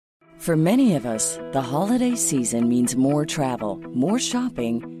For many of us, the holiday season means more travel, more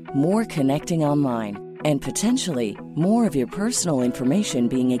shopping, more connecting online, and potentially more of your personal information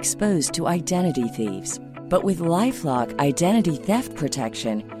being exposed to identity thieves. But with LifeLock Identity Theft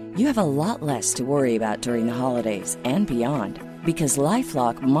Protection, you have a lot less to worry about during the holidays and beyond. Because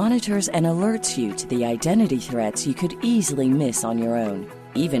LifeLock monitors and alerts you to the identity threats you could easily miss on your own,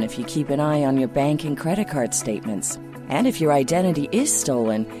 even if you keep an eye on your bank and credit card statements. And if your identity is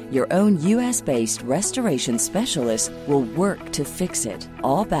stolen, your own U.S.-based restoration specialist will work to fix it,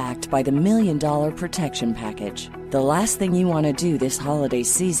 all backed by the $1 Million Protection Package. The last thing you want to do this holiday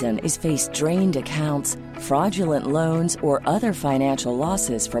season is face drained accounts, fraudulent loans, or other financial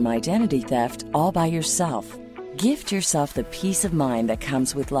losses from identity theft all by yourself. Gift yourself the peace of mind that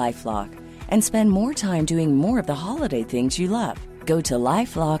comes with LifeLock and spend more time doing more of the holiday things you love. Go to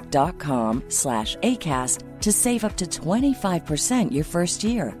LifeLock.com/ACAST to save up to 25% your first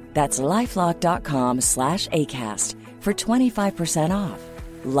year. That's LifeLock.com/ACAST for 25% off.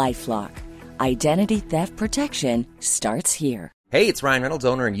 LifeLock. Identity theft protection starts here. Hey, it's Ryan Reynolds,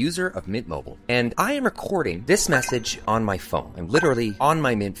 owner and user of Mint Mobile. And I am recording this message on my phone. I'm literally on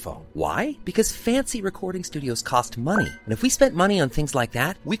my Mint phone. Why? Because fancy recording studios cost money. And if we spent money on things like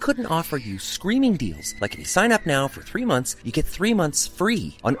that, we couldn't offer you screaming deals. Like if you sign up now for 3 months, you get 3 months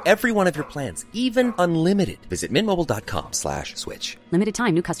free on every one of your plans, even unlimited. Visit mintmobile.com/switch. Limited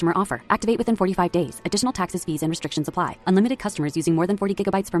time new customer offer. Activate within 45 days. Additional taxes, fees, and restrictions apply. Unlimited customers using more than 40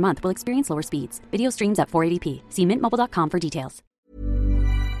 gigabytes per month will experience lower speeds. Video streams at 480p. See mintmobile.com for details.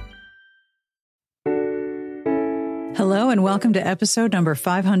 Hello and welcome to episode number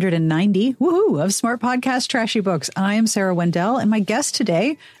 590 of Smart Podcast Trashy Books. I am Sarah Wendell and my guest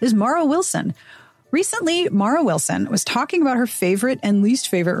today is Mara Wilson. Recently, Mara Wilson was talking about her favorite and least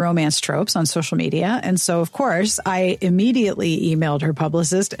favorite romance tropes on social media. And so, of course, I immediately emailed her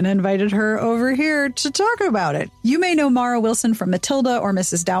publicist and invited her over here to talk about it. You may know Mara Wilson from Matilda or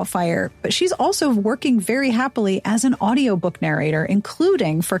Mrs. Doubtfire, but she's also working very happily as an audiobook narrator,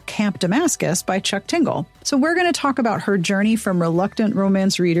 including for Camp Damascus by Chuck Tingle. So we're going to talk about her journey from reluctant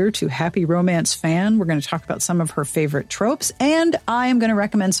romance reader to happy romance fan. We're going to talk about some of her favorite tropes, and I am going to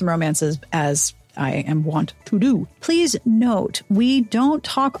recommend some romances as I am wont to do. Please note, we don't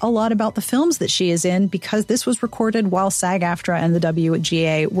talk a lot about the films that she is in because this was recorded while SAG-AFTRA and the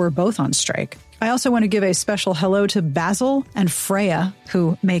WGA were both on strike. I also want to give a special hello to Basil and Freya,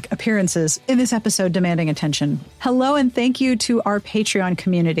 who make appearances in this episode demanding attention. Hello and thank you to our Patreon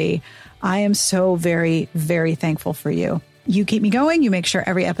community. I am so very, very thankful for you. You keep me going. You make sure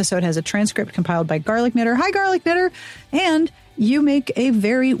every episode has a transcript compiled by Garlic Knitter. Hi, Garlic Knitter. And you make a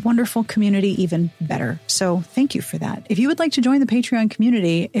very wonderful community even better. So thank you for that. If you would like to join the Patreon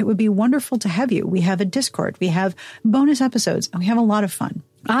community, it would be wonderful to have you. We have a Discord, we have bonus episodes, and we have a lot of fun.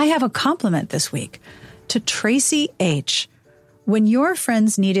 I have a compliment this week to Tracy H. When your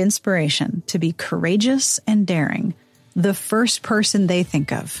friends need inspiration to be courageous and daring, the first person they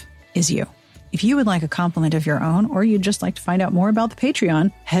think of is you. If you would like a compliment of your own, or you'd just like to find out more about the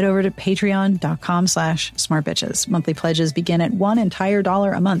Patreon, head over to patreon.com/smartbitches. Monthly pledges begin at $1 entire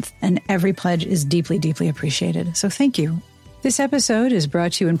a month, and every pledge is deeply, deeply appreciated. So thank you. This episode is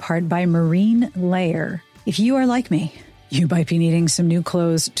brought to you in part by Marine Layer. If you are like me, you might be needing some new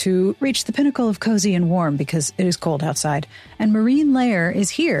clothes to reach the pinnacle of cozy and warm because it is cold outside. And Marine Layer is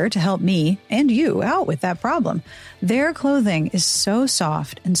here to help me and you out with that problem. Their clothing is so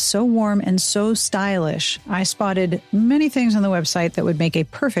soft and so warm and so stylish. I spotted many things on the website that would make a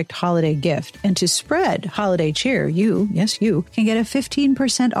perfect holiday gift. And to spread holiday cheer, you can get a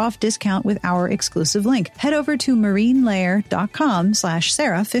 15% off discount with our exclusive link. Head over to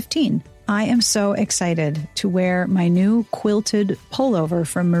marinelayer.com/Sarah15. I am so excited to wear my new quilted pullover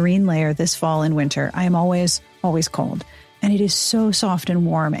from Marine Layer this fall and winter. I am always cold. And it is so soft and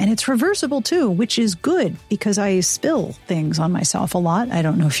warm. And it's reversible too, which is good because I spill things on myself a lot. I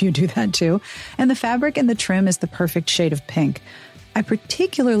don't know if you do that too. And the fabric and the trim is the perfect shade of pink. I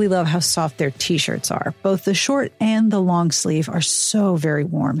particularly love how soft their t-shirts are. Both the short and the long sleeve are so very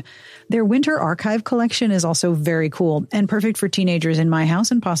warm. Their winter archive collection is also very cool and perfect for teenagers in my house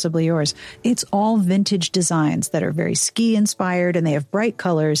and possibly yours. It's all vintage designs that are very ski-inspired and they have bright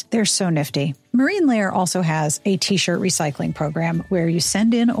colors. They're so nifty. Marine Layer also has a t-shirt recycling program where you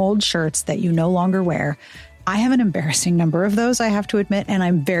send in old shirts that you no longer wear. I have an embarrassing number of those, I have to admit, and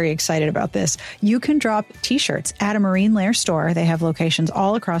I'm very excited about this. You can drop t-shirts at a Marine Layer store. They have locations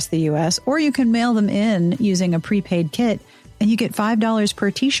all across the U.S., or you can mail them in using a prepaid kit. and you get $5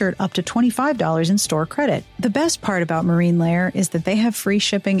 per t-shirt up to $25 in store credit. The best part about Marine Layer is that they have free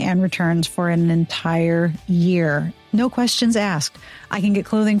shipping and returns for an entire year. No questions asked. I can get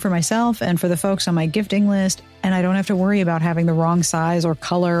clothing for myself and for the folks on my gifting list, and I don't have to worry about having the wrong size or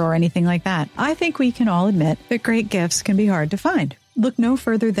color or anything like that. I think we can all admit that great gifts can be hard to find. Look no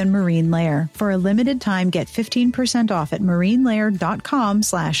further than Marine Layer. For a limited time, get 15% off at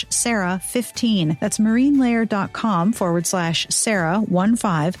marinelayer.com/Sarah15. That's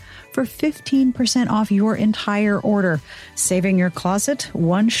marinelayer.com/Sarah15 for 15% off your entire order, saving your closet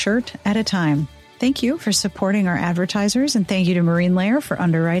one shirt at a time. Thank you for supporting our advertisers, and thank you to Marine Layer for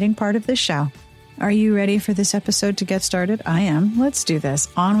underwriting part of this show. Are you ready for this episode to get started? I am. Let's do this.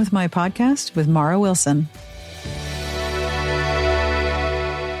 On with my podcast with Mara Wilson.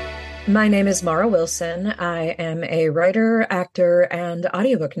 My name is Mara Wilson. I am a writer, actor, and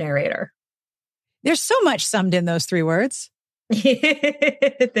audiobook narrator. There's so much summed in those 3 words.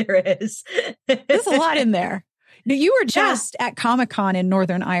 There is. There's a lot in there. You were just at Comic-Con in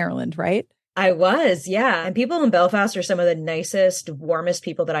Northern Ireland, right? I was, yeah. And people in Belfast are some of the nicest, warmest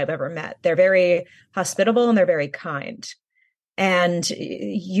people that I've ever met. They're very hospitable and they're very kind. And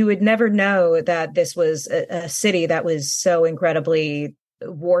you would never know that this was a city that was so incredibly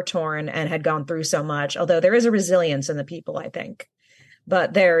war-torn and had gone through so much, although there is a resilience in the people, I think.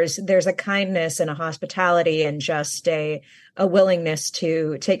 But there's a kindness and a hospitality and just a willingness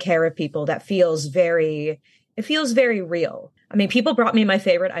to take care of people that feels very real. I mean, people brought me my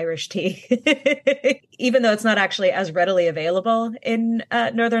favorite Irish tea, even though it's not actually as readily available in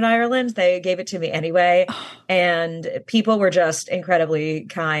Northern Ireland. They gave it to me anyway. And people were just incredibly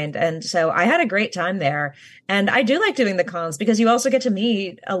kind. And so I had a great time there. And I do like doing the cons because you also get to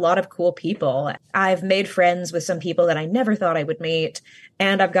meet a lot of cool people. I've made friends with some people that I never thought I would meet.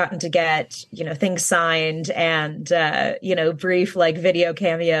 And I've gotten to get, things signed and, brief like video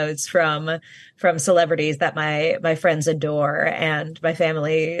cameos from celebrities that my friends adore and my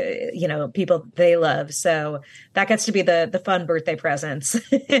family, people they love. So that gets to be the fun birthday presents.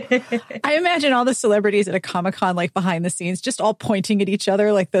 I imagine all the celebrities at a Comic-Con, like behind the scenes, just all pointing at each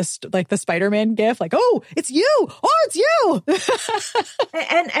other like the Spider-Man gif, like, oh, it's you. Oh, it's you.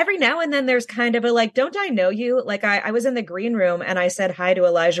 And every now and then there's kind of a like, don't I know you? Like I was in the green room and I said hi to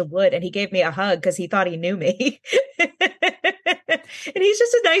Elijah Wood and he gave me a hug because he thought he knew me. And he's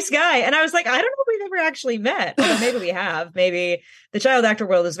just a nice guy. And I was like, I don't know if we've ever actually met. Well, maybe we have. Maybe the child actor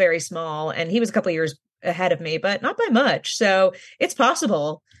world is very small and he was a couple of years ahead of me, but not by much. So it's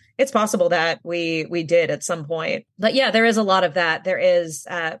possible. It's possible that we did at some point. But yeah, there is a lot of that. There is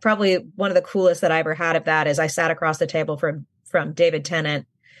probably one of the coolest that I ever had of that is I sat across the table from David Tennant,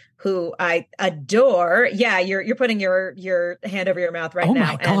 who I adore. Yeah, you're putting your hand over your mouth right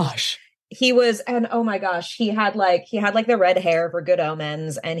now. Oh my gosh. He was, and oh my gosh, he had like the red hair for Good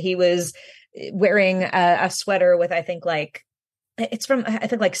Omens, and he was wearing a sweater with, I think like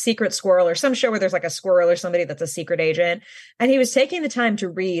Secret Squirrel or some show where there's like a squirrel or somebody that's a secret agent. And he was taking the time to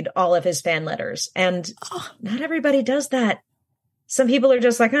read all of his fan letters. And not everybody does that. Some people are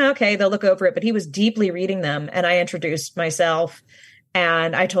just like, oh, okay, they'll look over it. But he was deeply reading them. And I introduced myself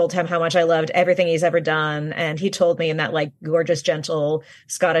and I told him how much I loved everything he's ever done. And he told me in that like gorgeous, gentle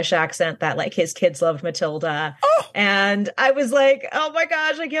Scottish accent that like his kids loved Matilda. Oh. And I was like, oh my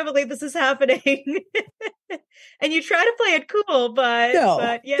gosh, I can't believe this is happening. And you try to play it cool, but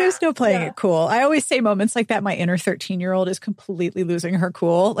yeah. There's no playing it cool. I always say moments like that, my inner 13-year-old is completely losing her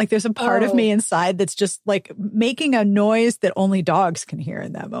cool. Like there's a part of me inside that's just like making a noise that only dogs can hear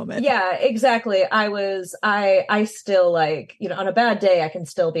in that moment. Yeah, exactly. I still like, on a bad day, I can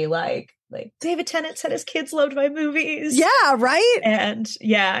still be like David Tennant said his kids loved my movies. Yeah, right. And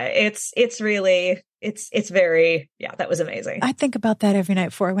yeah, it's very, that was amazing. I think about that every night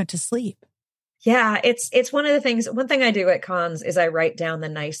before I went to sleep. Yeah, it's one of the things. One thing I do at cons is I write down the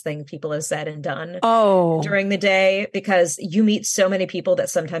nice things people have said and done during the day, because you meet so many people that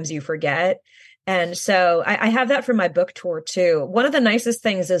sometimes you forget. And so I have that for my book tour too. One of the nicest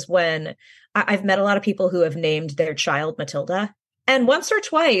things is when I've met a lot of people who have named their child Matilda. And once or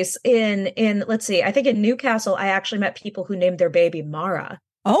twice in let's see, I think in Newcastle, I actually met people who named their baby Mara.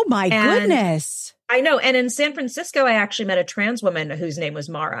 Oh my goodness. I know. And in San Francisco, I actually met a trans woman whose name was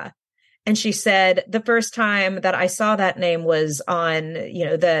Mara. And she said the first time that I saw that name was on,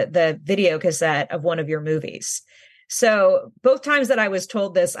 the video cassette of one of your movies. So both times that I was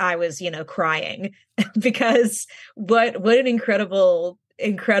told this, I was, crying because what an incredible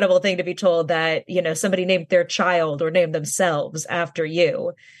thing to be told that, somebody named their child or named themselves after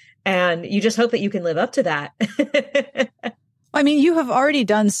you. And you just hope that you can live up to that. I mean, you have already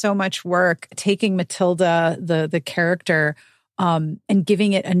done so much work taking Matilda, the character, and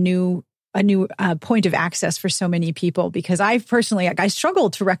giving it a new point of access for so many people. Because I personally, I struggle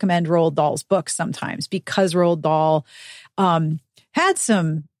to recommend Roald Dahl's books sometimes because Roald Dahl had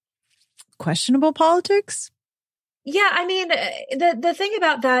some questionable politics. Yeah, I mean, the thing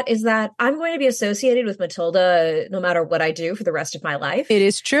about that is that I'm going to be associated with Matilda no matter what I do for the rest of my life. It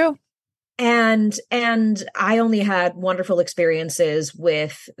is true. And I only had wonderful experiences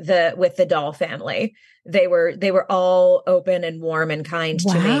with the Dahl family. They were all open and warm and kind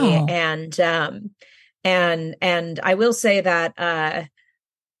to me. And I will say that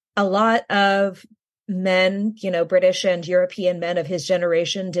a lot of men, British and European men of his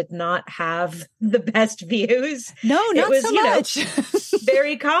generation did not have the best views. No, not so much.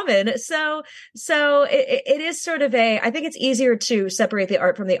 Very common. So it is sort of I think it's easier to separate the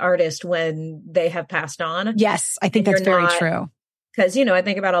art from the artist when they have passed on. Yes, I think that's very true. Because, I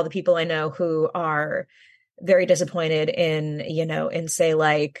think about all the people I know who are very disappointed in say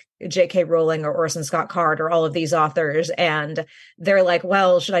like J.K. Rowling or Orson Scott Card or all of these authors. And they're like,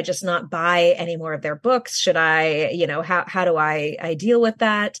 well, should I just not buy any more of their books? Should I, how do I deal with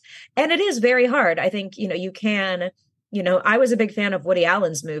that? And it is very hard. I think, you can, I was a big fan of Woody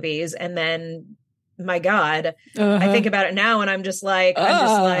Allen's movies, and then my God, I think about it now and I'm just like,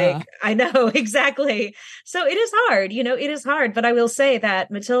 I know exactly. So it is hard, it is hard. But I will say that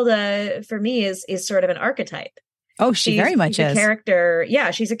Matilda for me is sort of an archetype. Oh, she very much is a character.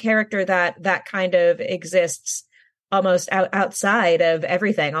 Yeah. She's a character that kind of exists almost outside of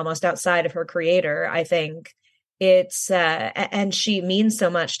everything, almost outside of her creator. I think it's, and she means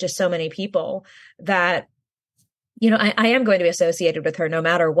so much to so many people that, I am going to be associated with her no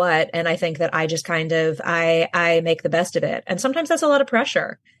matter what. And I think that I just kind of, I make the best of it. And sometimes that's a lot of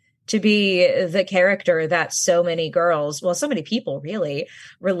pressure to be the character that so many girls, well, so many people really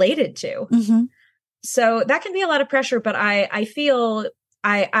related to. Mm-hmm. So that can be a lot of pressure, but I feel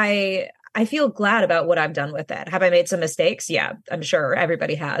glad about what I've done with it. Have I made some mistakes? Yeah, I'm sure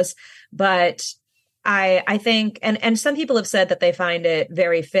everybody has. But I think, and some people have said that they find it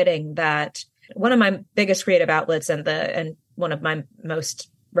very fitting that one of my biggest creative outlets and one of my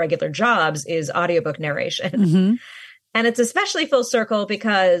most regular jobs is audiobook narration. Mm-hmm. And it's especially full circle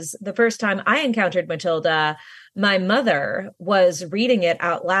because the first time I encountered Matilda, my mother was reading it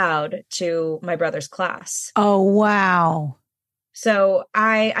out loud to my brother's class. Oh, wow. So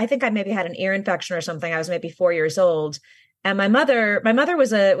I think I maybe had an ear infection or something. I was maybe 4 years old. And my mother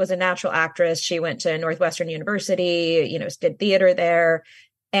was a natural actress. She went to Northwestern University, did theater there.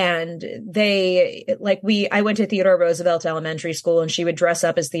 And I went to Theodore Roosevelt Elementary School, and she would dress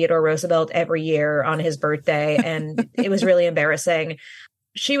up as Theodore Roosevelt every year on his birthday. And it was really embarrassing.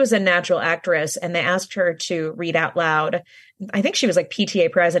 She was a natural actress, and they asked her to read out loud. I think she was like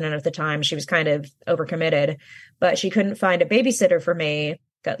PTA president at the time. She was kind of overcommitted, but she couldn't find a babysitter for me.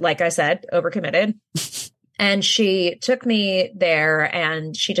 Like I said, overcommitted. And she took me there,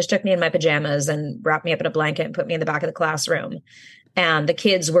 and she just took me in my pajamas and wrapped me up in a blanket and put me in the back of the classroom. And the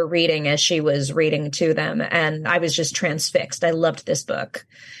kids were reading as she was reading to them. And I was just transfixed. I loved this book.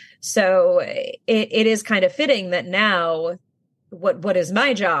 So it is kind of fitting that now what is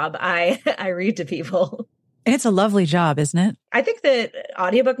my job? I read to people. And it's a lovely job, isn't it? I think that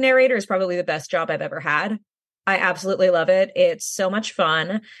audiobook narrator is probably the best job I've ever had. I absolutely love it. It's so much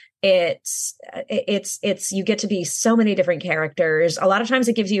fun. It's you get to be so many different characters. A lot of times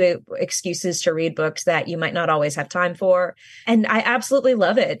it gives you excuses to read books that you might not always have time for. And I absolutely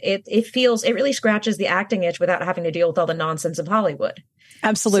love it. It really scratches the acting itch without having to deal with all the nonsense of Hollywood.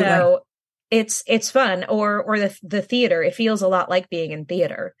 Absolutely. So it's fun. Or the theater. It feels a lot like being in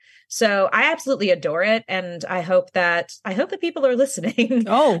theater. So I absolutely adore it, and I hope that people are listening.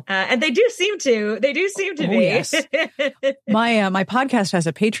 Oh, and they do seem to. They do seem to be. Yes. My podcast has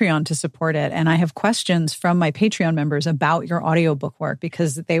a Patreon to support it, and I have questions from my Patreon members about your audiobook work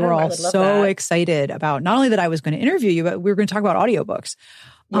because they were all so excited about not only that I was going to interview you, but we were going to talk about audiobooks.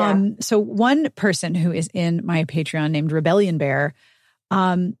 Yeah. So one person who is in my Patreon named Rebellion Bear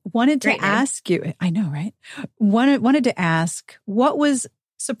wanted to ask you. I know, right? Wanted to ask what was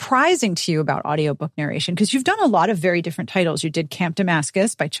surprising to you about audiobook narration? Because you've done a lot of very different titles. You did Camp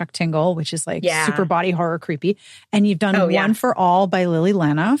Damascus by Chuck Tingle, which is like super body horror creepy. And you've done One for All by Lily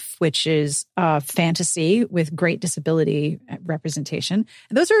Lanoff, which is fantasy with great disability representation.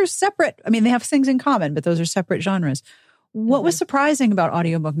 And those are separate. I mean, they have things in common, but those are separate genres. What was surprising about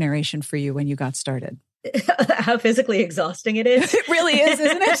audiobook narration for you when you got started? how physically exhausting it is. It really is,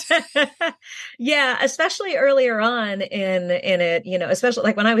 isn't it? Yeah, especially earlier on in it, especially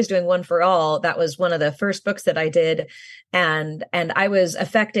like when I was doing One for All, that was one of the first books that I did. And I was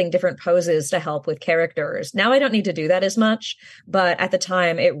affecting different poses to help with characters. Now I don't need to do that as much, but at the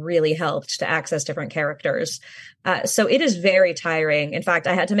time it really helped to access different characters. So it is very tiring. In fact,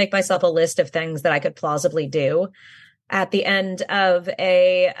 I had to make myself a list of things that I could plausibly do at the end of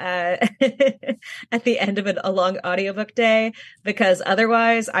a long audiobook day, because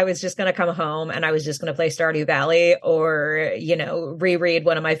otherwise I was just going to come home and I was just going to play Stardew Valley or, reread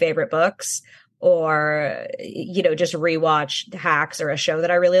one of my favorite books or, just rewatch Hacks or a show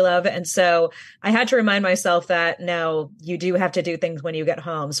that I really love. And so I had to remind myself that no, you do have to do things when you get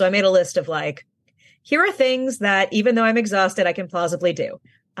home. So I made a list of like, here are things that even though I'm exhausted, I can plausibly do.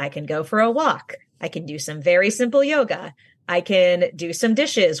 I can go for a walk. I can do some very simple yoga. I can do some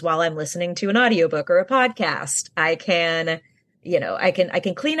dishes while I'm listening to an audiobook or a podcast. I can, I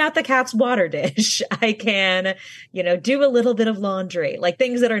can clean out the cat's water dish. I can, do a little bit of laundry, like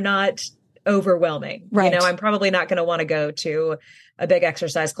things that are not overwhelming. Right. I'm probably not going to want to go to a big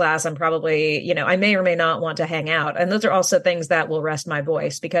exercise class. I'm probably, I may or may not want to hang out. And those are also things that will rest my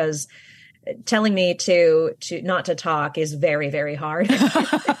voice, because telling me to not to talk is very, very hard.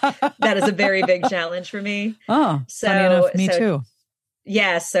 That is a very big challenge for me. Oh, funny enough, me too.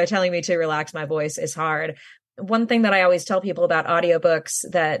 Yes. So telling me to relax my voice is hard. One thing that I always tell people about audiobooks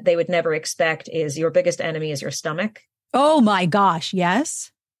that they would never expect is your biggest enemy is your stomach. Oh my gosh.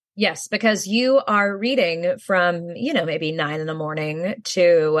 Yes. Yes, because you are reading from, maybe 9 a.m.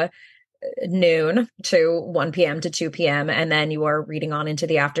 to noon to 1 p.m. to 2 p.m. And then you are reading on into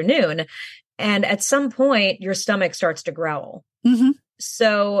the afternoon. And at some point, your stomach starts to growl. Mm-hmm.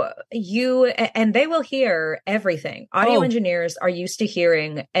 So and they will hear everything. Audio engineers are used to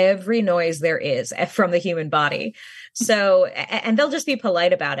hearing every noise there is from the human body. So, and they'll just be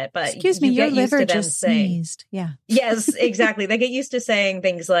polite about it, but excuse me, you your get used liver to them just saying, sneezed. Yeah. Yes, exactly. They get used to saying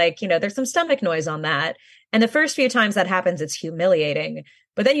things like, there's some stomach noise on that. And the first few times that happens, it's humiliating,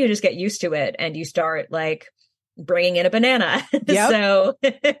 but then you just get used to it and you start like bringing in a banana. Yep.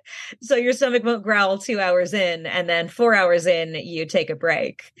 So your stomach won't growl 2 hours in, and then 4 hours in, you take a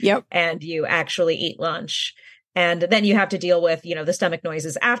break. Yep. And you actually eat lunch. And then you have to deal with, the stomach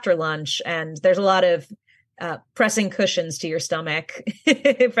noises after lunch. And there's a lot of pressing cushions to your stomach,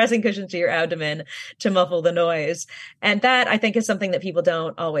 pressing cushions to your abdomen to muffle the noise. And that, I think, is something that people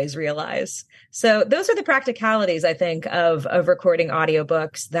don't always realize. So those are the practicalities, I think, of recording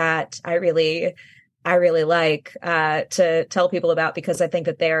audiobooks that I really like to tell people about, because I think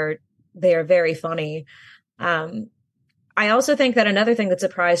that they are very funny. I also think that another thing that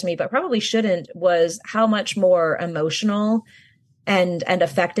surprised me, but probably shouldn't, was how much more emotional and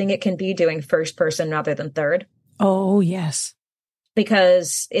affecting it can be doing first person rather than third. Oh, yes.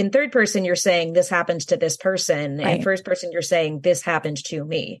 Because in third person, you're saying this happened to this person. Right. In first person, you're saying this happened to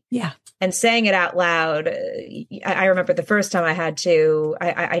me. Yeah. And saying it out loud. I remember the first time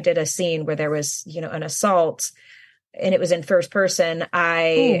I did a scene where there was, an assault, and it was in first person.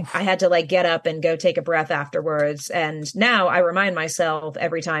 I had to like get up and go take a breath afterwards. And now I remind myself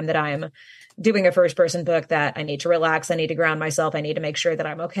every time that I'm doing a first person book that I need to relax. I need to ground myself. I need to make sure that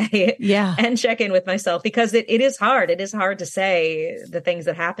I'm okay. Yeah. And check in with myself, because it is hard. It is hard to say the things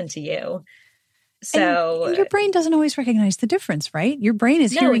that happen to you. So and your brain doesn't always recognize the difference, right? Your brain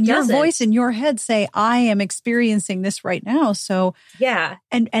is hearing your voice in your head say, I am experiencing this right now. So yeah.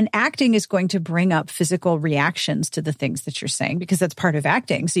 And acting is going to bring up physical reactions to the things that you're saying, because that's part of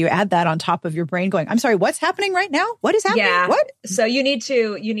acting. So you add that on top of your brain going, I'm sorry, what's happening right now? What is happening? Yeah. What? So you need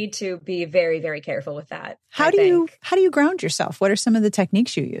to be very, very careful with that. How do you ground yourself? What are some of the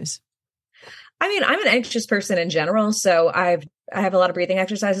techniques you use? I mean, I'm an anxious person in general, so I have a lot of breathing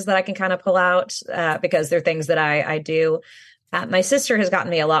exercises that I can kind of pull out because they're things that I do. My sister has gotten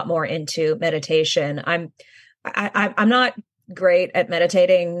me a lot more into meditation. I'm not great at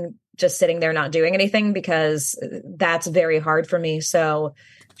meditating, just sitting there not doing anything, because that's very hard for me. So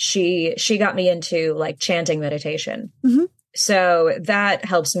she got me into like chanting meditation. Mm-hmm. So that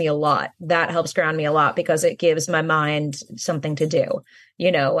helps me a lot. That helps ground me a lot, because it gives my mind something to do,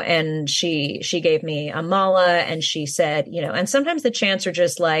 and she gave me a mala, and she said, and sometimes the chants are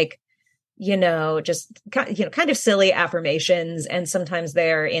just like, just, kind of silly affirmations. And sometimes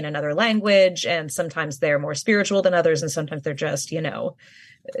they're in another language, and sometimes they're more spiritual than others. And sometimes they're just,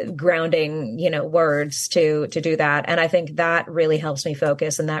 grounding, words to do that. And I think that really helps me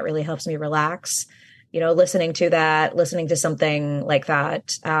focus, and that really helps me relax. Listening to something like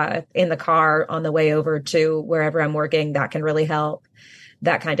that in the car on the way over to wherever I'm working, that can really help.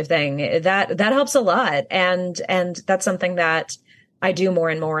 that kind of thing. That helps a lot. And that's something that I do more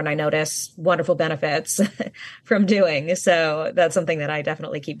and more, and I notice wonderful benefits from doing. So that's something that I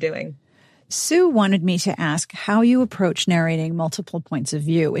definitely keep doing. Sue wanted me to ask how you approach narrating multiple points of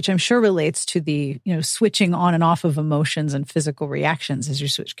view, which I'm sure relates to the, switching on and off of emotions and physical reactions as you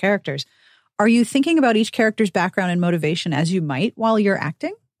switch characters. Are you thinking about each character's background and motivation as you might while you're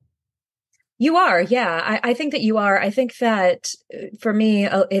acting? You are. Yeah. I think that you are. I think that for me,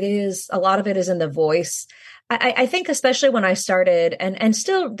 it is, a lot of it is in the voice. I think especially when I started and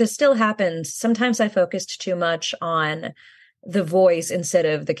still, this still happens. Sometimes I focused too much on the voice instead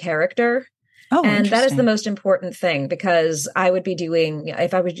of the character. Oh, and that is the most important thing, because I would be doing,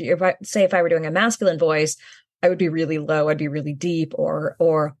 if I were doing a masculine voice, I would be really low, I'd be really deep, or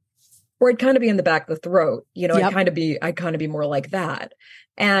it'd kind of be in the back of the throat. Yep. I'd kind of be more like that.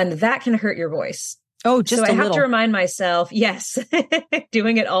 And that can hurt your voice. Oh, just so I have little. to remind myself, yes,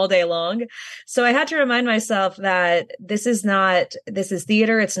 doing it all day long. So I had to remind myself that this is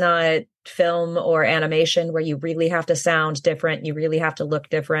theater. It's not film or animation where you really have to sound different. You really have to look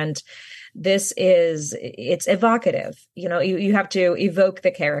different. It's evocative. You have to evoke the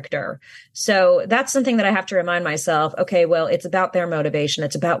character. So that's something that I have to remind myself. Okay, well, it's about their motivation.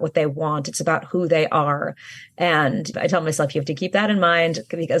 It's about what they want. It's about who they are. And I tell myself, you have to keep that in mind,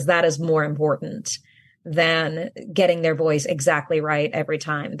 because that is more important than getting their voice exactly right every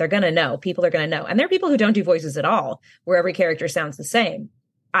time. They're going to know. People are going to know. And there are people who don't do voices at all, where every character sounds the same.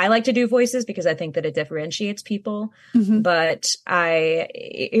 I like to do voices because I think that it differentiates people, but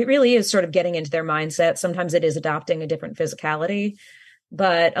it really is sort of getting into their mindset. Sometimes it is adopting a different physicality,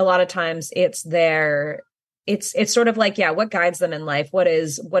 but a lot of times it's sort of like, what guides them in life? What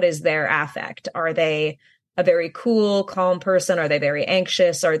is their affect? Are they a very cool, calm person? Are they very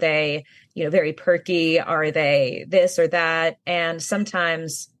anxious? Are they, very perky? Are they this or that? And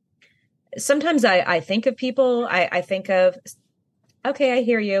sometimes I think of people, I think of, okay, I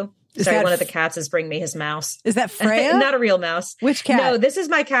hear you. Sorry, one of the cats is bringing me his mouse. Is that Freya? Not a real mouse. Which cat? No, this is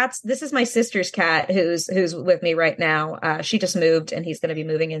my cat's. This is my sister's cat who's with me right now. She just moved and he's going to be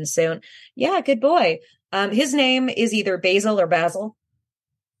moving in soon. Yeah, good boy. His name is either Basil or Basil.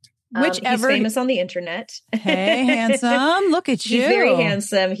 Whichever. He's famous on the internet. Hey, handsome. Look at you. He's very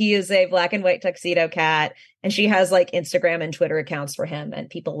handsome. He is a black and white tuxedo cat. And she has like Instagram and Twitter accounts for him. And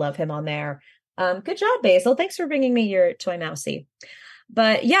people love him on there. Good job, Basil. Thanks for bringing me your toy mousey.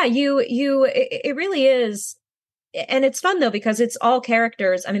 But yeah, it really is. And it's fun though, because it's all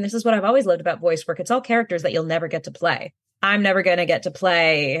characters. I mean, this is what I've always loved about voice work. It's all characters that you'll never get to play. I'm never going to get to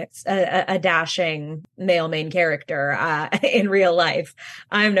play a dashing male main character in real life.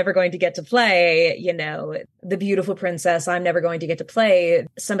 I'm never going to get to play, the beautiful princess. I'm never going to get to play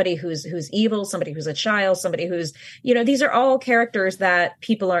somebody who's evil, somebody who's a child, somebody who's, these are all characters that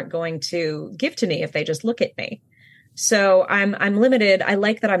people aren't going to give to me if they just look at me. So I'm limited. I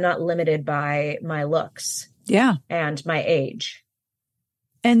like that I'm not limited by my looks. Yeah. And my age.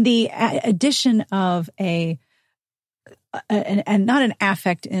 And the addition of and not an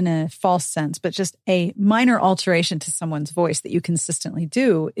affect in a false sense, but just a minor alteration to someone's voice that you consistently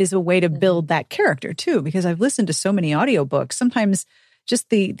do is a way to build that character too. Because I've listened to so many audiobooks, sometimes just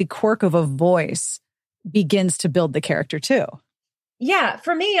the quirk of a voice begins to build the character too. Yeah,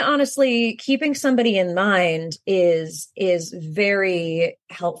 for me, honestly, keeping somebody in mind is very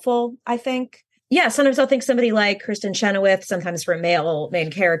helpful, I think. Yeah, sometimes I'll think somebody like Kristen Chenoweth. Sometimes for a male main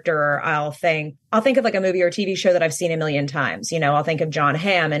character, I'll think of like a movie or TV show that I've seen a million times. I'll think of John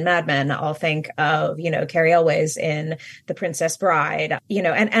Hamm in Mad Men. I'll think of, Carrie Elwes in The Princess Bride,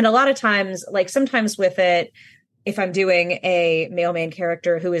 and a lot of times, like sometimes with it, if I'm doing a male main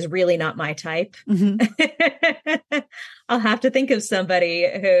character who is really not my type, I'll have to think of somebody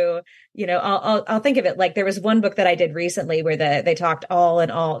who, I'll think of it like there was one book that I did recently where they talked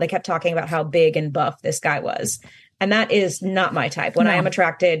they kept talking about how big and buff this guy was. And that is not my type. When I am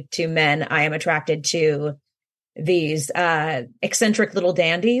attracted to men, I am attracted to these eccentric little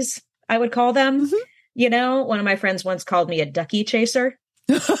dandies, I would call them. One of my friends once called me a ducky chaser.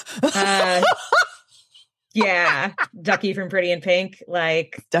 Yeah, Ducky from Pretty in Pink,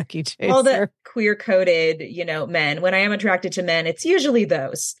 like Ducky chaser. All the queer-coded, men. When I am attracted to men, it's usually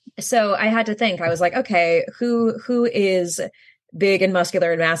those. So I had to think. I was like, okay, who is big and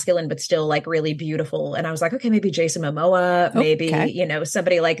muscular and masculine, but still like really beautiful? And I was like, okay, maybe Jason Momoa, maybe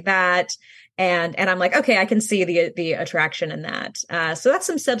somebody like that. And I'm like, okay, I can see the attraction in that. So that's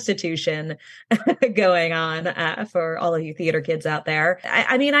some substitution going on for all of you theater kids out there.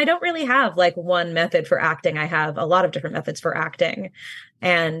 I mean, I don't really have like one method for acting. I have a lot of different methods for acting.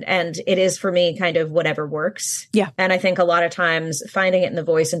 And it is for me kind of whatever works. Yeah. And I think a lot of times finding it in the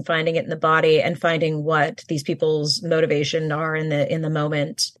voice and finding it in the body and finding what these people's motivation are in the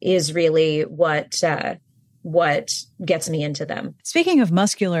moment is really what gets me into them. Speaking of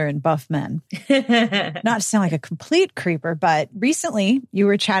muscular and buff men, not to sound like a complete creeper, but recently you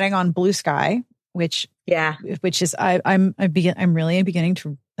were chatting on Blue Sky, which is I'm really beginning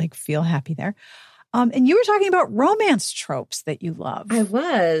to like feel happy there. And you were talking about romance tropes that you love. I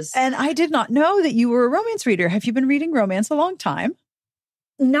was. And I did not know that you were a romance reader. Have you been reading romance a long time?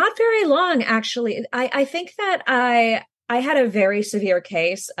 Not very long, actually. I think that I had a very severe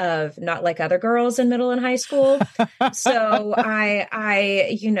case of not like other girls in middle and high school. So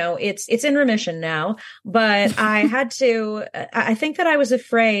I it's in remission now, but I think that I was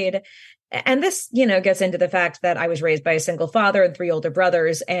afraid. And this, gets into the fact that I was raised by a single father and 3 older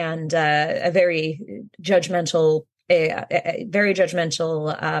brothers and a very judgmental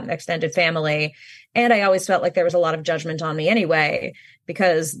extended family. And I always felt like there was a lot of judgment on me anyway,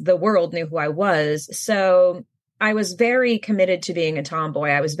 because the world knew who I was. So I was very committed to being a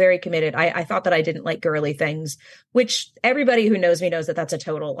tomboy. I was very committed. I thought that I didn't like girly things, which everybody who knows me knows that that's a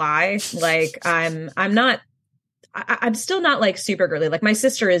total lie. Like I'm still not like super girly. Like my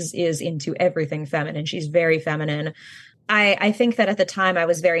sister is into everything feminine. She's very feminine. I think that at the time I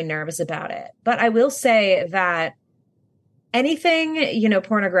was very nervous about it, but I will say that anything,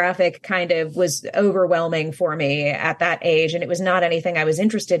 pornographic kind of was overwhelming for me at that age. And it was not anything I was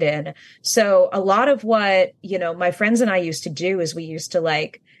interested in. So a lot of what, my friends and I used to do is we used to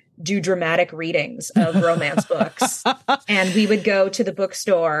like do dramatic readings of romance books. And we would go to the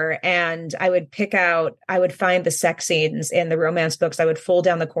bookstore and I would find the sex scenes in the romance books. I would fold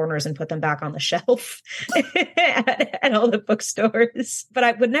down the corners and put them back on the shelf at all the bookstores. But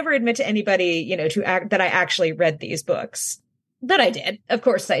I would never admit to anybody, that I actually read these books. But I did. Of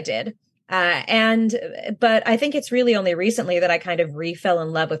course I did. But I think it's really only recently that I kind of fell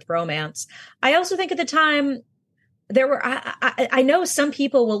in love with romance. I also think at the time, I know some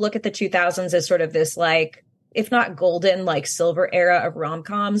people will look at the 2000s as sort of this, like, if not golden, like silver era of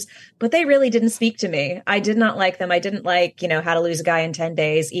rom-coms, but they really didn't speak to me. I did not like them. I didn't like, How to Lose a Guy in 10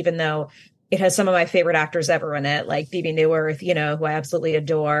 Days, even though it has some of my favorite actors ever in it, like Bebe Neuwirth, who I absolutely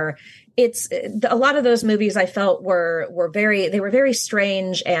adore. It's a lot of those movies I felt were very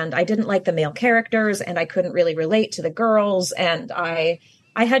strange, and I didn't like the male characters, and I couldn't really relate to the girls, and I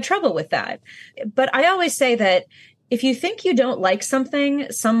had trouble with that. But I always say that if you think you don't like something,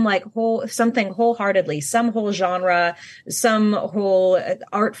 something wholeheartedly, some whole genre, some whole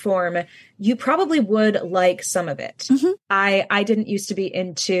art form, you probably would like some of it. Mm-hmm. I didn't used to be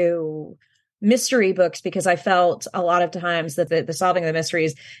into mystery books because I felt a lot of times that the solving of the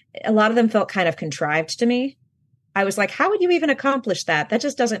mysteries, a lot of them felt kind of contrived to me. I was like, how would you even accomplish that? That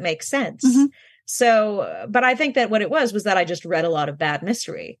just doesn't make sense. Mm-hmm. So, but I think that what it was that I just read a lot of bad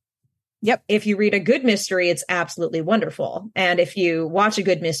mystery. Yep. If you read a good mystery, it's absolutely wonderful. And if you watch a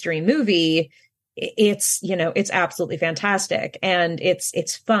good mystery movie, it's absolutely fantastic. And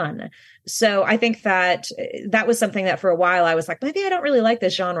it's fun. So I think that was something that for a while I was like, maybe I don't really like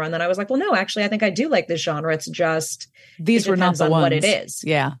this genre. And then I was like, well, no, actually, I think I do like this genre. It's just, these were not the ones. What it is.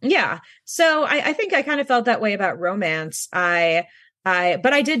 Yeah. Yeah. So I think I kind of felt that way about romance. But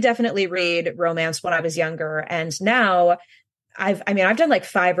I did definitely read romance when I was younger. And now I've done like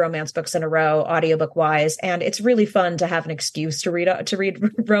 5 romance books in a row, audiobook wise, and it's really fun to have an excuse to read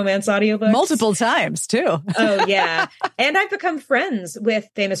romance audiobooks multiple times too. Oh yeah. And I've become friends with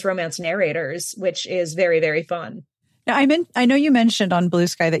famous romance narrators, which is very, very fun. Now, I know you mentioned on Blue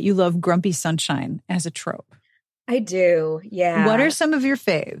Sky that you love grumpy sunshine as a trope. I do. Yeah. What are some of your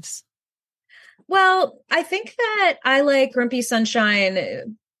faves? Well, I think that I like grumpy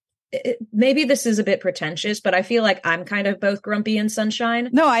sunshine. Maybe this is a bit pretentious, but I feel like I'm kind of both grumpy and sunshine.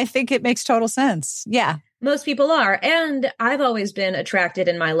 No, I think it makes total sense. Yeah. Most people are. And I've always been attracted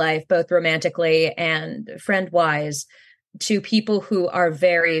in my life, both romantically and friend-wise, to people who are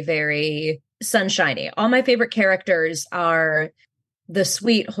very, very sunshiny. All my favorite characters are the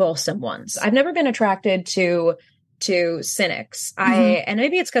sweet, wholesome ones. I've never been attracted to cynics. Mm-hmm. And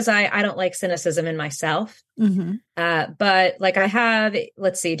maybe it's because I don't like cynicism in myself. Mm-hmm. But like I have,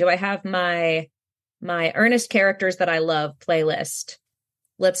 let's see, do I have my earnest characters that I love playlist?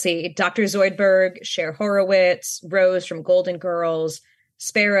 Let's see, Dr. Zoidberg, Cher Horowitz, Rose from Golden Girls,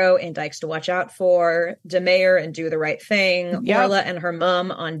 Sparrow in Dykes to Watch Out For, DeMayer and Do the Right Thing, Yep. Orla and her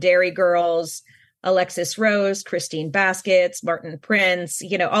mom on Dairy Girls, Alexis Rose, Christine Baskets, Martin Prince,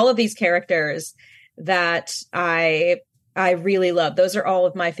 all of these characters that I really love. Those are all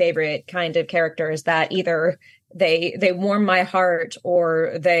of my favorite kind of characters that either they warm my heart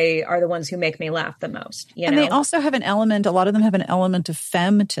or they are the ones who make me laugh the most. And they also have a lot of them have an element of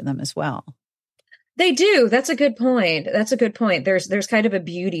femme to them as well. They do. That's a good point. There's kind of a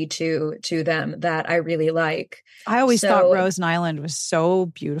beauty to them that I really like. I always thought Rose Nyland was so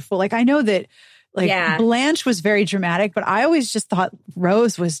beautiful. Like, I know that Blanche was very dramatic, but I always just thought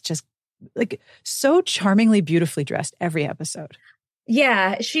Rose was just like so charmingly, beautifully dressed every episode.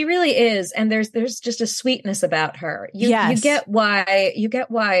 Yeah, she really is. And there's just a sweetness about her. You get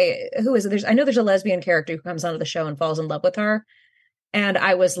why, who is it? I know there's a lesbian character who comes onto the show and falls in love with her. And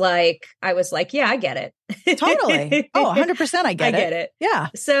I was like, yeah, I get it. Totally. Oh, 100%. I get it. Yeah.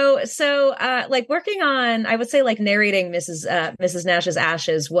 So like working on, I would say like narrating Mrs. Nash's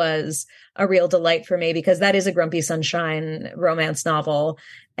Ashes was a real delight for me because that is a Grumpy Sunshine romance novel.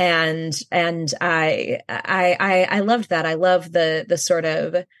 And I loved that. I love the sort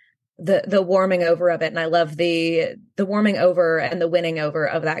of the warming over of it. And I love the warming over and the winning over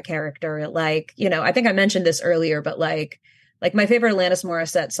of that character. Like, I think I mentioned this earlier, but like my favorite Alanis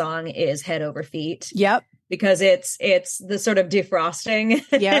Morissette song is Head Over Feet. Yep. Because it's the sort of defrosting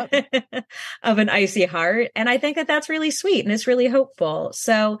of an icy heart. And I think that that's really sweet and it's really hopeful.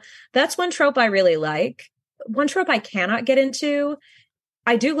 So that's one trope I really like. One trope I cannot get into.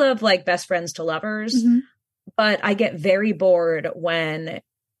 I do love like best friends to lovers, but I get very bored when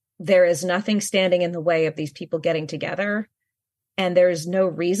there is nothing standing in the way of these people getting together. And there's no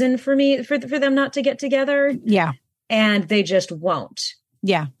reason for them not to get together. Yeah. And they just won't.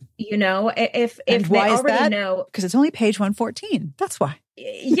 Yeah. If they already know, because it's only page 114. That's why.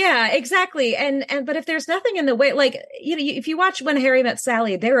 Yeah, exactly. But if there's nothing in the way, like, if you watch When Harry Met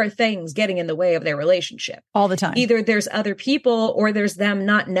Sally, there are things getting in the way of their relationship all the time. Either there's other people or there's them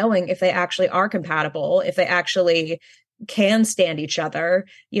not knowing if they actually are compatible, if they actually can stand each other.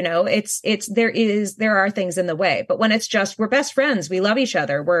 There are things in the way. But when it's just, we're best friends, we love each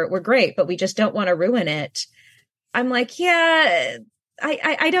other, we're great, but we just don't want to ruin it. I'm like, yeah,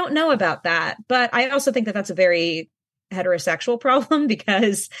 I don't know about that. But I also think that that's a very heterosexual problem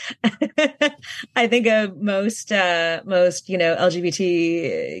because I think most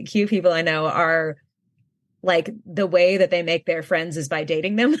LGBTQ people I know are like the way that they make their friends is by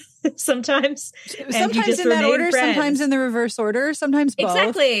dating them sometimes. Sometimes in that order, friends. Sometimes in the reverse order, sometimes both.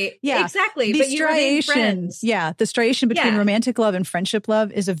 Exactly. Yeah. Exactly. The striation, the striation between romantic love and friendship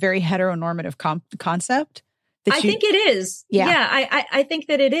love is a very heteronormative concept. I think it is. Yeah. I think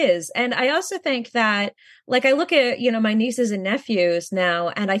that it is. And I also think that, like, I look at, my nieces and nephews now,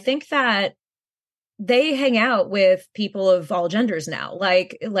 and I think that they hang out with people of all genders now,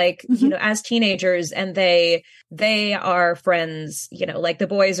 like, as teenagers, and they are friends, like the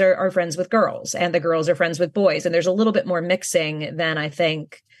boys are friends with girls and the girls are friends with boys. And there's a little bit more mixing than I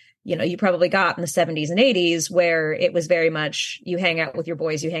think, you probably got in the 70s and 80s, where it was very much you hang out with your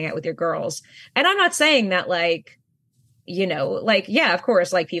boys, you hang out with your girls. And I'm not saying that of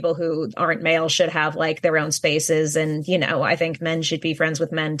course, like people who aren't male should have like their own spaces. And, I think men should be friends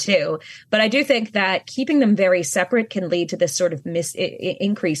with men too. But I do think that keeping them very separate can lead to this sort of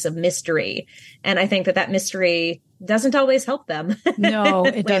increase of mystery. And I think that mystery doesn't always help them. No,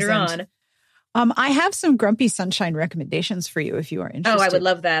 it later doesn't. on. I have some Grumpy Sunshine recommendations for you if you are interested. Oh, I would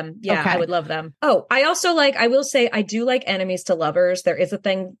love them. Yeah, okay. I would love them. Oh, I also I will say, I do like enemies to lovers. There is a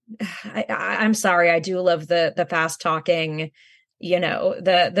thing. I'm sorry. I do love the fast talking,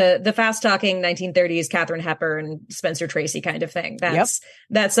 the fast talking 1930s Katharine Hepburn, Spencer Tracy kind of thing. That's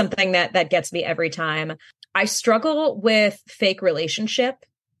something that gets me every time. I struggle with fake relationship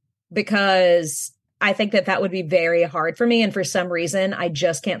because I think that would be very hard for me. And for some reason, I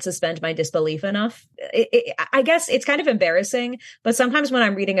just can't suspend my disbelief enough. I guess it's kind of embarrassing, but sometimes when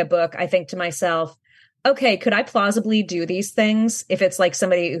I'm reading a book, I think to myself, okay, could I plausibly do these things? If it's like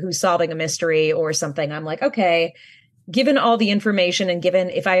somebody who's solving a mystery or something, I'm like, okay, given all the information and given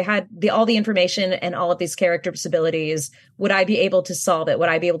if I had all the information and all of these characters' abilities, would I be able to solve it? Would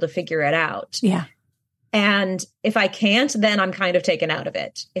I be able to figure it out? Yeah. And if I can't, then I'm kind of taken out of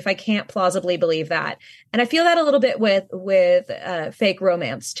it. If I can't plausibly believe that. And I feel that a little bit with fake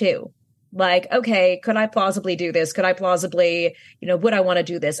romance too. Like, okay, could I plausibly do this? Could I plausibly, would I want to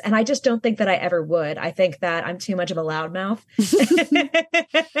do this? And I just don't think that I ever would. I think that I'm too much of a loudmouth.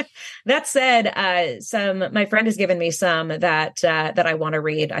 That said, my friend has given me some that I want to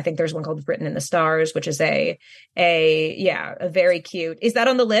read. I think there's one called Written in the Stars, which is a very cute. Is that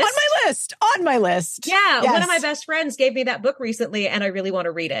on the list? On my list. Yeah. Yes. One of my best friends gave me that book recently and I really want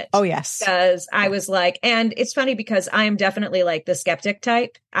to read it. Oh, yes. Because I was like, and it's funny because I am definitely like the skeptic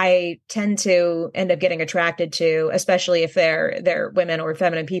type. I tend to end up getting attracted to, especially if they're women or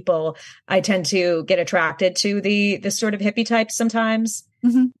feminine people, I tend to get attracted to the sort of hippie types sometimes.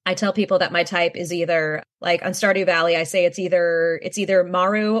 Mm-hmm. I tell people that my type is either, like on Stardew Valley, I say it's either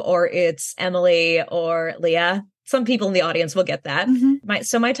Maru or it's Emily or Leah. Some people in the audience will get that.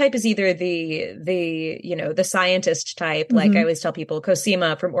 Mm-hmm. My type is either the scientist type. Mm-hmm. Like I always tell people,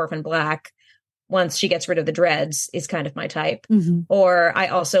 Cosima from Orphan Black, once she gets rid of the dreads, is kind of my type. Mm-hmm. Or I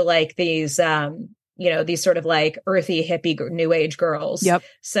also like these sort of like earthy hippie new age girls. Yep.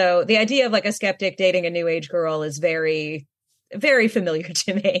 So the idea of like a skeptic dating a new age girl is very, very familiar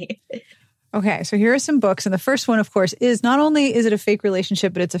to me. Okay, so here are some books. And the first one, of course, is not only is it a fake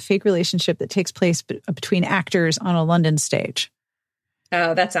relationship, but it's a fake relationship that takes place between actors on a London stage.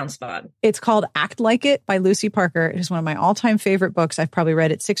 Oh, that sounds fun. It's called Act Like It by Lucy Parker. It is one of my all-time favorite books. I've probably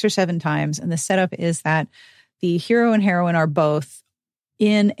read it 6 or 7 times. And the setup is that the hero and heroine are both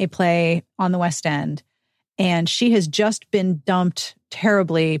in a play on the West End. And she has just been dumped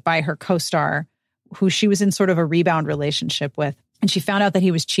terribly by her co-star, who she was in sort of a rebound relationship with. And she found out that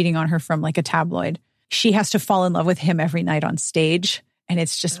he was cheating on her from like a tabloid. She has to fall in love with him every night on stage. And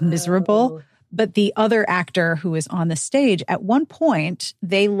it's just miserable. But the other actor who is on the stage, at one point,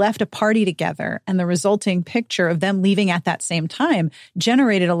 they left a party together. And the resulting picture of them leaving at that same time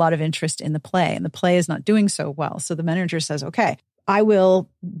generated a lot of interest in the play. And the play is not doing so well. So the manager says, okay, I will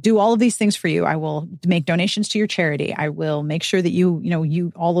do all of these things for you. I will make donations to your charity. I will make sure that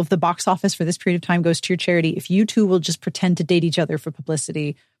you all of the box office for this period of time goes to your charity. If you two will just pretend to date each other for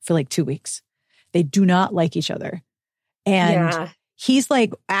publicity for like 2 weeks. They do not like each other. And he's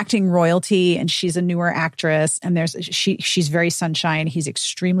like acting royalty and she's a newer actress. And she's very sunshine. He's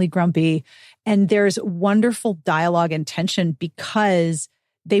extremely grumpy. And there's wonderful dialogue and tension because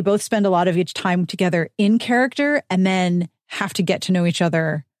they both spend a lot of each time together in character and then have to get to know each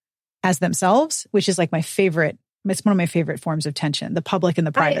other as themselves, which is like my favorite. It's one of my favorite forms of tension, the public and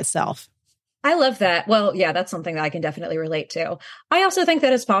the private self. I love that. Well, yeah, that's something that I can definitely relate to. I also think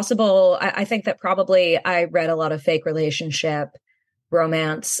that it's possible. I think that probably I read a lot of fake relationship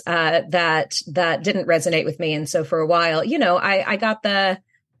romance that didn't resonate with me. And so for a while, I got the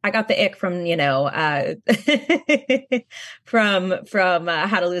ick from, from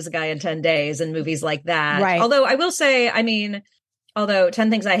How to Lose a Guy in 10 Days and movies like that. Right. Although I will say, although 10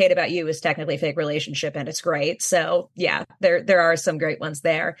 Things I Hate About You is technically a fake relationship and it's great. So yeah, there are some great ones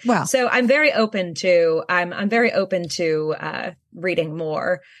there. Wow. So I'm very open to, reading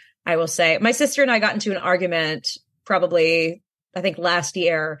more. I will say my sister and I got into an argument probably, I think last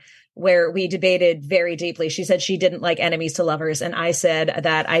year, where we debated very deeply. She said she didn't like enemies to lovers. And I said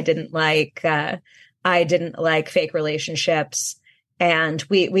that I didn't like fake relationships. And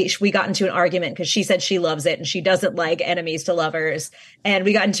we got into an argument because she said she loves it and she doesn't like enemies to lovers. And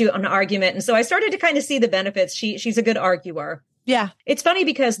we got into an argument. And so I started to kind of see the benefits. She's a good arguer. Yeah. It's funny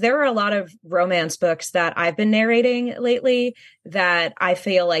because there are a lot of romance books that I've been narrating lately that I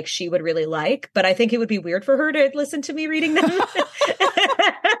feel like she would really like, but I think it would be weird for her to listen to me reading them.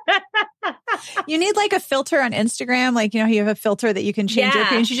 You need like a filter on Instagram. Like, you have a filter that you can change your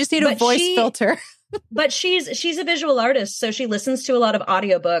opinion. You just need a voice filter. But she's a visual artist, so she listens to a lot of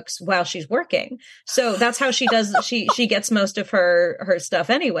audiobooks while she's working. So that's how she does. She gets most of her stuff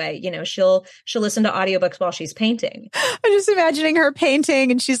anyway. She'll listen to audiobooks while she's painting. I'm just imagining her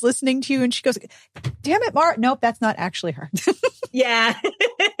painting and she's listening to you and she goes, "Damn it, Mar!" Nope, that's not actually her. Yeah.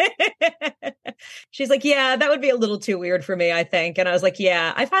 She's like, yeah, that would be a little too weird for me, I think. And I was like,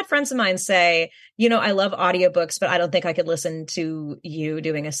 yeah, I've had friends of mine say, I love audiobooks, but I don't think I could listen to you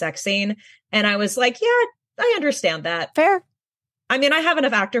doing a sex scene. And I was like, yeah, I understand that. Fair. I mean, I have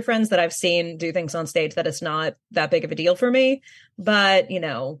enough actor friends that I've seen do things on stage that it's not that big of a deal for me. But,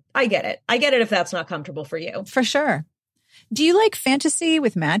 I get it. I get it if that's not comfortable for you. For sure. Do you like fantasy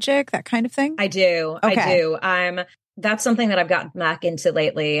with magic, that kind of thing? I do. Okay. I do. That's something that I've gotten back into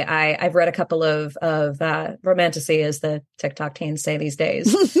lately. I've read a couple of romantasy, as the TikTok teens say these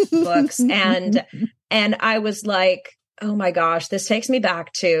days, books. And I was like, oh my gosh, this takes me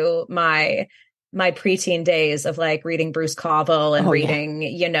back to my my preteen days of like reading Bruce Coville and reading,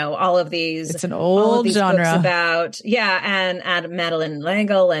 you know, all of these. It's an old genre. Books about, and Madeleine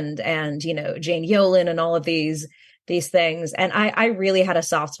L'Engle and, you know, Jane Yolen and all of these things. And I really had a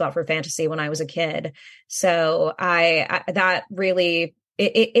soft spot for fantasy when I was a kid. So I that really,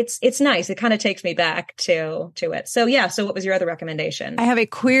 it's nice. It kind of takes me back to it. So yeah. So what was your other recommendation? I have a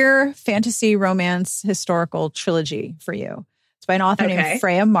queer fantasy romance historical trilogy for you. It's by an author named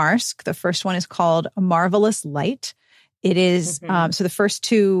Freya Marsk. The first one is called A Marvelous Light. It is, so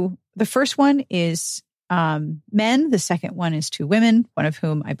the first one is men. The second one is two women, one of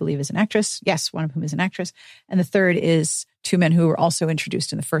whom I believe is an actress. Yes, one of whom is an actress. And the third is two men who were also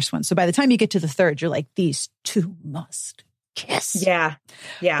introduced in the first one. So by the time you get to the third, you're like, these two must kiss. Yeah.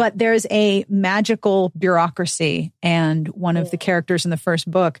 But there's a magical bureaucracy, and one of the characters in the first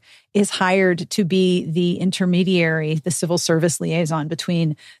book is hired to be the intermediary, the civil service liaison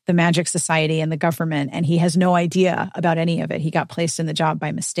between the Magic Society and the government, and he has no idea about any of it. He got placed in the job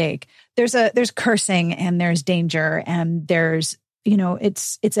by mistake. There's cursing, and there's danger, and there's, you know,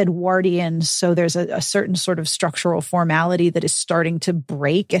 it's Edwardian, so there's a certain sort of structural formality that is starting to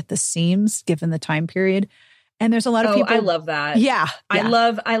break at the seams given the time period. And there's a lot of people. I love that. Yeah.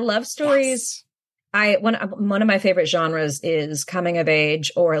 I love stories. Yes. One of my favorite genres is coming of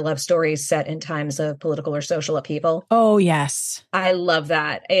age or love stories set in times of political or social upheaval. Oh, yes. I love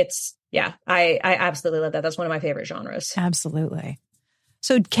that. I absolutely love that. That's one of my favorite genres. Absolutely.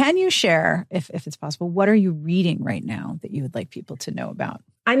 So can you share, if it's possible, what are you reading right now that you would like people to know about?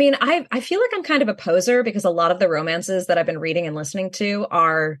 I mean, I feel like I'm kind of a poser because a lot of the romances that I've been reading and listening to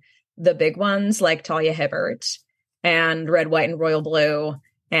are the big ones like Talia Hibbert and Red, White, and Royal Blue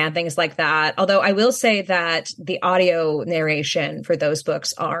and things like that. Although I will say that the audio narration for those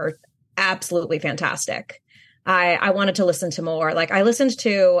books are absolutely fantastic. I wanted to listen to more. Like I listened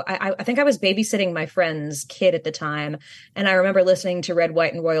to, I think I was babysitting my friend's kid at the time. And I remember listening to Red,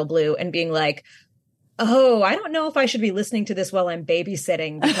 White, and Royal Blue and being like, oh, I don't know if I should be listening to this while I'm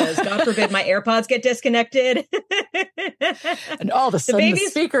babysitting because God forbid my AirPods get disconnected. And all of a sudden the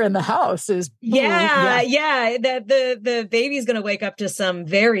speaker in the house is. The baby's going to wake up to some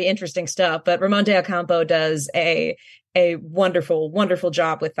very interesting stuff. But Ramon de Ocampo does a wonderful, wonderful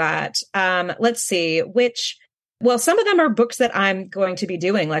job with that. Let's see some of them are books that I'm going to be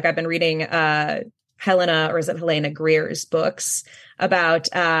doing. Like I've been reading Helena Greer's books about,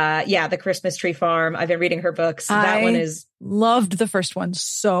 the Christmas Tree Farm. I've been reading her books. That one is loved the first one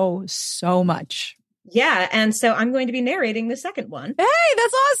so much. Yeah. And so I'm going to be narrating the second one. Hey,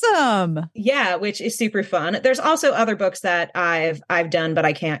 that's awesome. Yeah. Which is super fun. There's also other books that I've done, but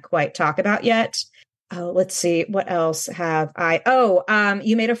I can't quite talk about yet. Oh, let's see. What else have I?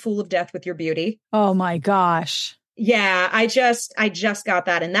 You Made a Fool of Death with Your Beauty. Oh my gosh. Yeah, I just got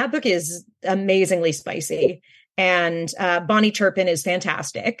that. And that book is amazingly spicy. And Bonnie Turpin is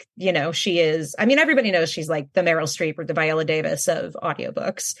fantastic. You know, she is, I mean, everybody knows she's like the Meryl Streep or the Viola Davis of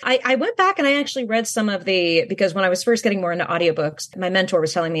audiobooks. I went back and I actually read some of because when I was first getting more into audiobooks, my mentor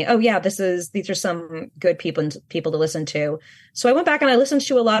was telling me, oh yeah, these are some good people to listen to. So I went back and I listened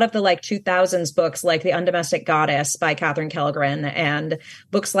to a lot of the like 2000s books, like The Undomestic Goddess by Catherine Kellgren and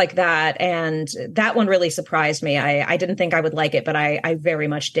books like that. And that one really surprised me. I didn't think I would like it, but I very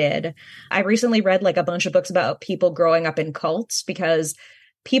much did. I recently read like a bunch of books about people growing up in cults because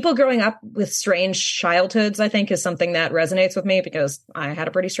people growing up with strange childhoods, I think, is something that resonates with me because I had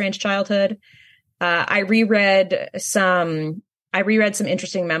a pretty strange childhood. I reread some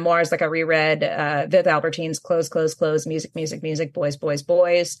interesting memoirs. Like I reread Viv Albertine's Clothes, Music,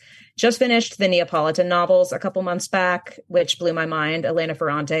 Boys. Just finished the Neapolitan novels a couple months back, which blew my mind. Elena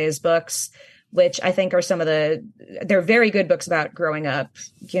Ferrante's books, which I think are they're very good books about growing up,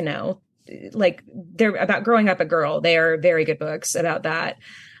 you know, like they're about growing up a girl. They are very good books about that.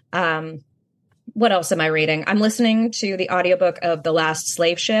 What else am I reading? I'm listening to the audiobook of The Last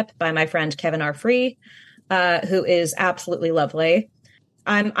Slave Ship by my friend Kevin R. Free, who is absolutely lovely.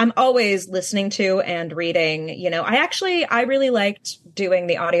 I'm always listening to and reading, you know, I really liked doing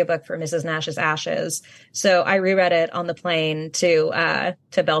the audiobook for Mrs. Nash's Ashes. So I reread it on the plane to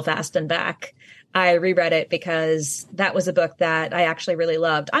Belfast and back. I reread it because that was a book that I actually really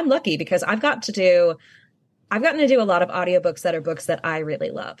loved. I'm lucky because I've gotten to do a lot of audiobooks that are books that I really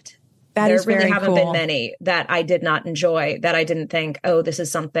loved. There really haven't been many that I did not enjoy, that I didn't think, oh, this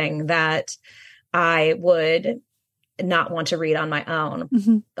is something that I would not want to read on my own.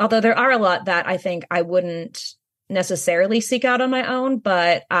 Mm-hmm. Although there are a lot that I think I wouldn't necessarily seek out on my own,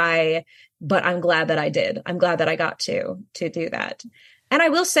 but I'm glad that I did. I'm glad that I got to do that. And I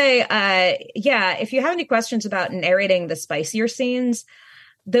will say, if you have any questions about narrating the spicier scenes,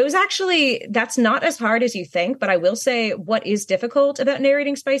 Those actually, that's not as hard as you think, but I will say what is difficult about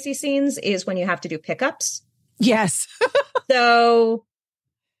narrating spicy scenes is when you have to do pickups. Yes. So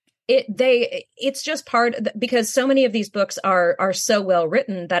it's just because so many of these books are so well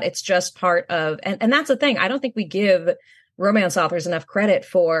written that it's just part of, and that's the thing. I don't think we give romance authors enough credit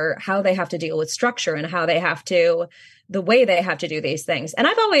for how they have to deal with structure and the way they have to do these things. And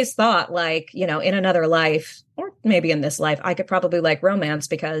I've always thought, like, you know, in another life, or maybe in this life, I could probably like romance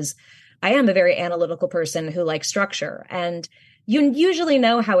because I am a very analytical person who likes structure. And you usually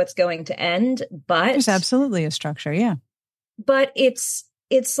know how it's going to end, but there's absolutely a structure. Yeah. But it's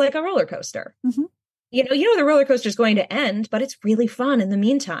like a roller coaster. Mm-hmm. You know, the roller coaster is going to end, but it's really fun in the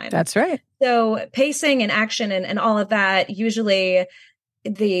meantime. That's right. So pacing and action and all of that, usually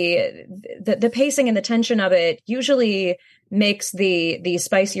the pacing and the tension of it usually makes the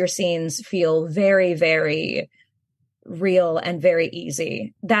spicier scenes feel very, very real and very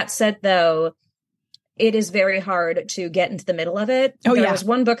easy. That said, though, it is very hard to get into the middle of it. There was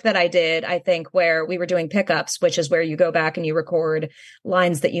one book that I did, I think, where we were doing pickups, which is where you go back and you record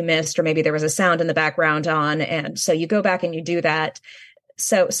lines that you missed, or maybe there was a sound in the background on. And so you go back and you do that.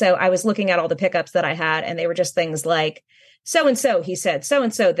 So I was looking at all the pickups that I had, and they were just things like, so-and-so, he said,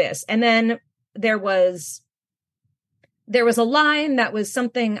 so-and-so this. And then there was a line that was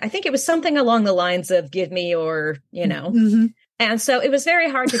something, I think it was something along the lines of give me your, you know. Mm-hmm. And so it was very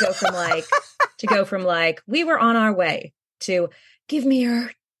hard to go from like, we were on our way to give me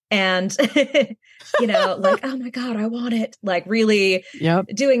your, and, you know, like, oh my God, I want it. Like really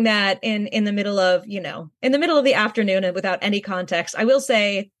doing that in the middle of, you know, in the middle of the afternoon and without any context. I will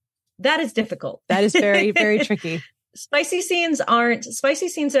say that is difficult. That is very, very tricky. Spicy scenes are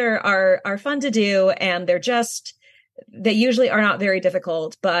fun to do, and they usually are not very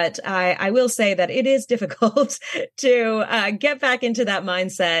difficult, but I will say that it is difficult to get back into that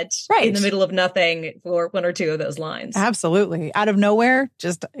mindset in the middle of nothing for one or two of those lines. Absolutely. Out of nowhere,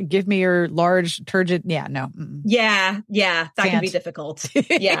 just give me your large, turgid. Yeah, no. Mm-mm. Yeah. That can be difficult.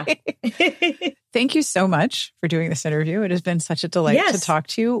 Yeah. Thank you so much for doing this interview. It has been such a delight to talk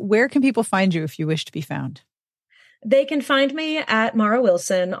to you. Where can people find you if you wish to be found? They can find me at Mara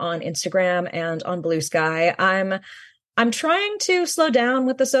Wilson on Instagram and on Blue Sky. I'm trying to slow down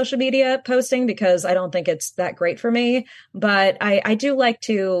with the social media posting because I don't think it's that great for me, but I do like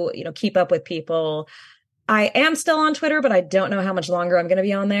to, you know, keep up with people. I am still on Twitter, but I don't know how much longer I'm going to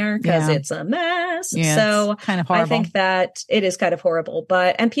be on there because it's a mess. Yeah, so kind of horrible. I think that it is kind of horrible,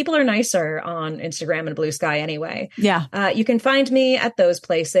 and people are nicer on Instagram and Blue Sky anyway. Yeah. You can find me at those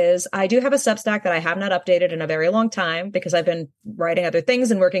places. I do have a Substack that I have not updated in a very long time because I've been writing other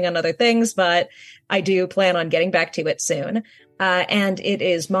things and working on other things, but I do plan on getting back to it soon. And it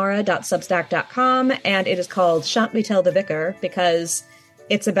is mara.substack.com, and it is called Shan't We Tell the Vicar, because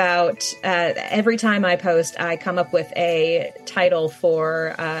it's about every time I post, I come up with a title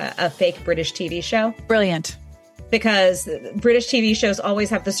for a fake British TV show. Brilliant. Because British TV shows always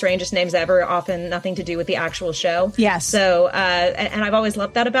have the strangest names ever, often nothing to do with the actual show. Yes. So, and I've always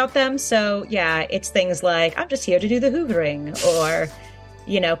loved that about them. So, yeah, it's things like, I'm just here to do the hoovering, or,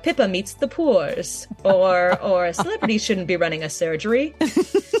 you know, Pippa meets the Poors, or celebrities shouldn't be running a surgery.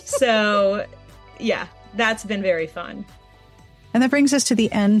 So, yeah, that's been very fun. And that brings us to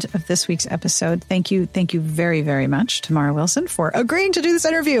the end of this week's episode. Thank you very, very much to Mara Wilson for agreeing to do this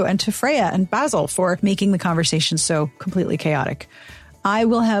interview, and to Freya and Basil for making the conversation so completely chaotic. I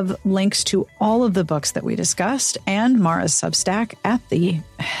will have links to all of the books that we discussed and Mara's Substack at the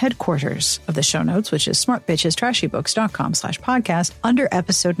headquarters of the show notes, which is smartbitchestrashybooks.com/podcast under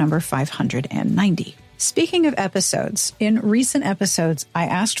episode number 590. Speaking of episodes, in recent episodes, I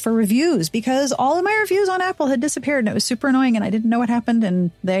asked for reviews because all of my reviews on Apple had disappeared, and it was super annoying, and I didn't know what happened,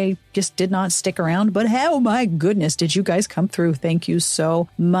 and they just did not stick around. But oh my goodness, did you guys come through? Thank you so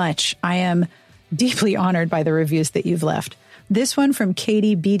much. I am deeply honored by the reviews that you've left. This one from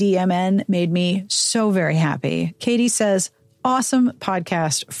Katie BDMN made me so very happy. Katie says, awesome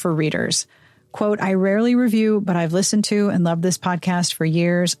podcast for readers. Quote, I rarely review, but I've listened to and loved this podcast for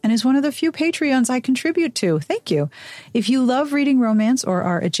years and is one of the few Patreons I contribute to. Thank you. If you love reading romance or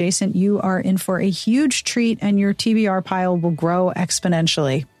are adjacent, you are in for a huge treat, and your TBR pile will grow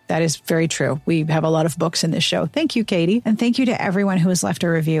exponentially. That is very true. We have a lot of books in this show. Thank you, Katie. And thank you to everyone who has left a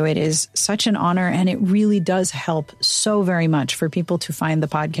review. It is such an honor, and it really does help so very much for people to find the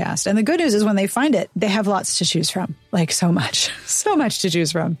podcast. And the good news is when they find it, they have lots to choose from. Like so much to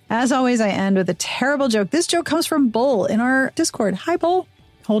choose from. As always, I end with a terrible joke. This joke comes from Bull in our Discord. Hi, Bull.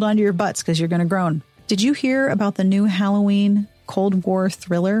 Hold on to your butts because you're going to groan. Did you hear about the new Halloween Cold War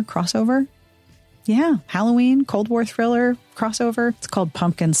thriller crossover? Yeah, Halloween, Cold War thriller, crossover. It's called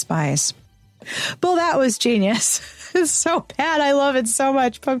Pumpkin Spice. Bull, that was genius. It's so bad. I love it so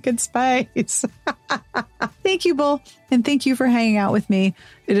much. Pumpkin Spice. Thank you, Bull. And thank you for hanging out with me.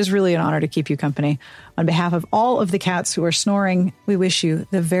 It is really an honor to keep you company. On behalf of all of the cats who are snoring, we wish you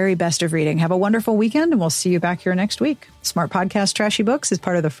the very best of reading. Have a wonderful weekend, and we'll see you back here next week. Smart Podcast Trashy Books is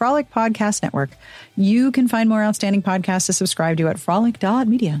part of the Frolic Podcast Network. You can find more outstanding podcasts to subscribe to at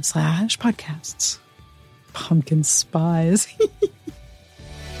frolic.media/podcasts. Pumpkin Spies.